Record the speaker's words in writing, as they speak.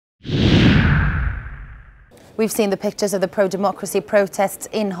We've seen the pictures of the pro-democracy protests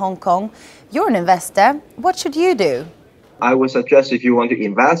in Hong Kong. You're an investor. What should you do? I would suggest if you want to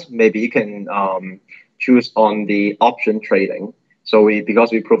invest, maybe you can choose on the option trading. So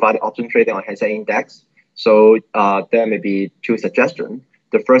because we provide option trading on Hang Seng Index, so there may be two suggestions.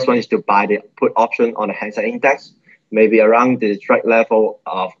 The first one is to buy the put option on the Hang Seng Index, maybe around the strike level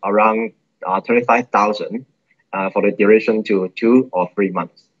of around 25,000 for the duration to 2 or 3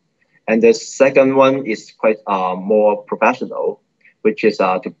 months. And the second one is quite more professional, which is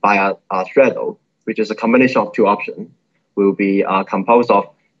to buy a straddle, which is a combination of two options. Will be composed of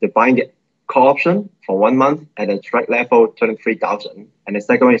the buying the call option for 1 month at a strike level 23,000, and the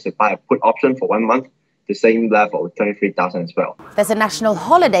second one is to buy a put option for 1 month, the same level 23,000 as well. There's a national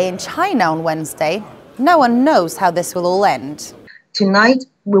holiday in China on Wednesday. No one knows how this will all end. Tonight,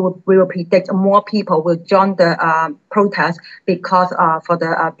 we will predict more people will join the protest because for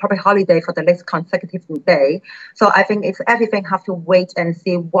the public holiday for the next consecutive day. So I think everything have to wait and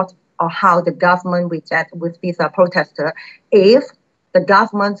see what or how the government react with these protesters. If the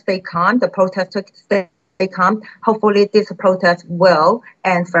government stay calm, the protesters stay calm, hopefully this protest will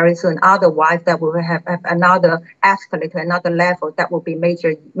end very soon. Otherwise, that will have another escalator, another level that will be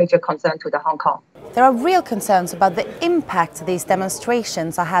major concern to the Hong Kong. There are real concerns about the impact these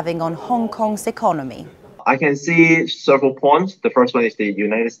demonstrations are having on Hong Kong's economy. I can see several points. The first one is the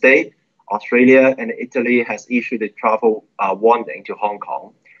United States, Australia, and Italy has issued a travel warning to Hong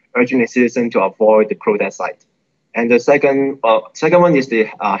Kong, urging the citizens to avoid the protest site. And the second one is the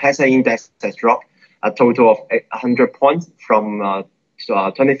Hang Seng Index has dropped a total of 100 points from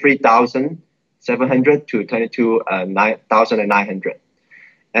 23,700 to 22,900.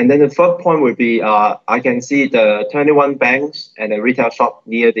 And then the third point would be I can see the 21 banks and the retail shop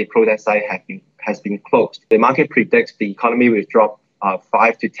near the protest site has been closed. The market predicts the economy will drop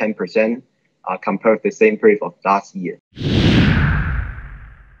 5 to 10% compared to the same period of last year.